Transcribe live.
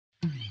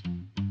The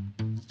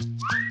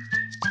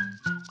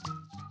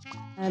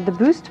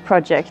Boost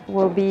project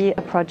will be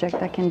a project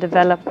that can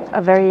develop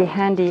a very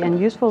handy and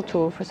useful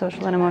tool for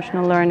social and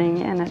emotional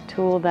learning, and a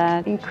tool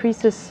that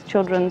increases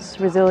children's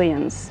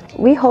resilience.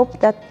 We hope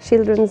that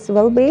children's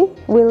well-being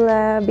will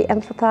be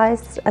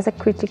emphasized as a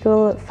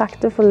critical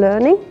factor for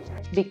learning.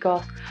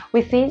 Because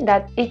we think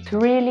that it's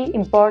really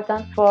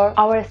important for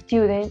our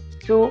students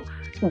to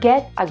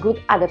get a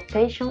good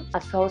adaptation, a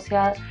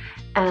social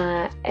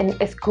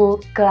and a school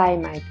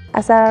climate.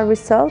 As a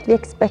result, we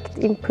expect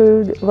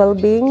improved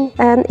well-being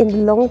and in the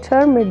long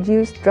term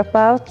reduced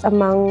dropout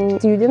among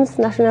students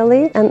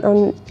nationally and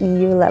on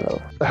EU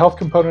level. The health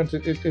component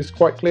is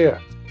quite clear.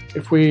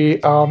 If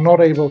we are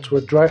not able to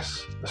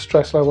address the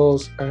stress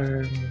levels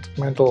and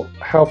mental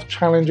health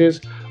challenges,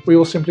 we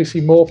will simply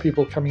see more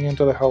people coming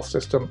into the health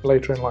system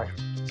later in life.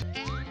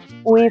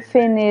 We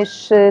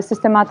finish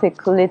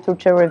systematic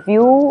literature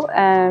review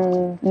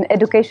and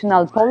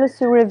educational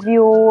policy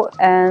review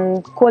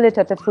and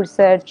qualitative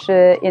research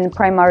in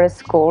primary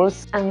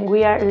schools. And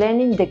we are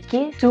learning the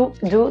kids to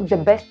do the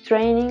best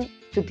training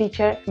to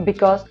teachers,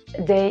 because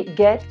they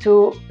get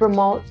to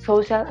promote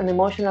social and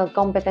emotional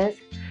competence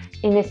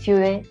in a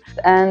student.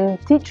 And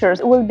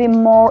teachers will be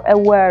more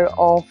aware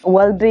of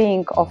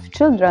well-being of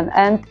children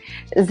and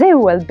their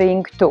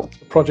well-being too.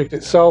 The project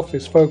itself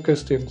is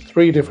focused in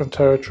 3 different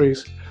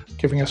territories,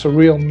 giving us a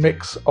real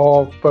mix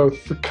of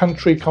both the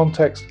country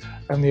context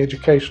and the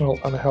educational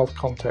and health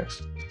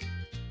context.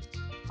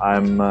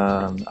 I'm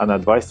an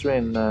advisor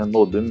in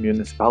Modum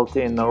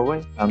municipality in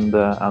Norway, and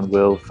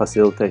will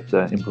facilitate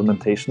the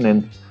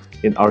implementation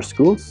in our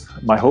schools.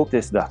 My hope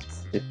is that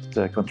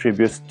it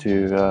contributes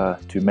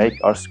to make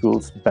our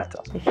schools better.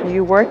 If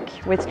you work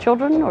with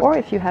children, or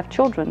if you have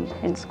children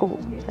in school,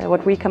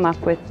 what we come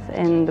up with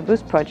in the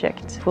Boost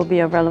project will be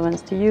of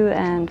relevance to you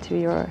and to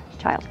your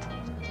child.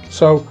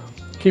 So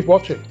keep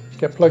watching,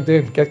 get plugged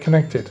in, get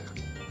connected.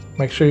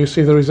 Make sure you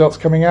see the results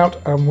coming out,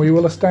 and we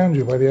will astound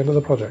you by the end of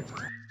the project.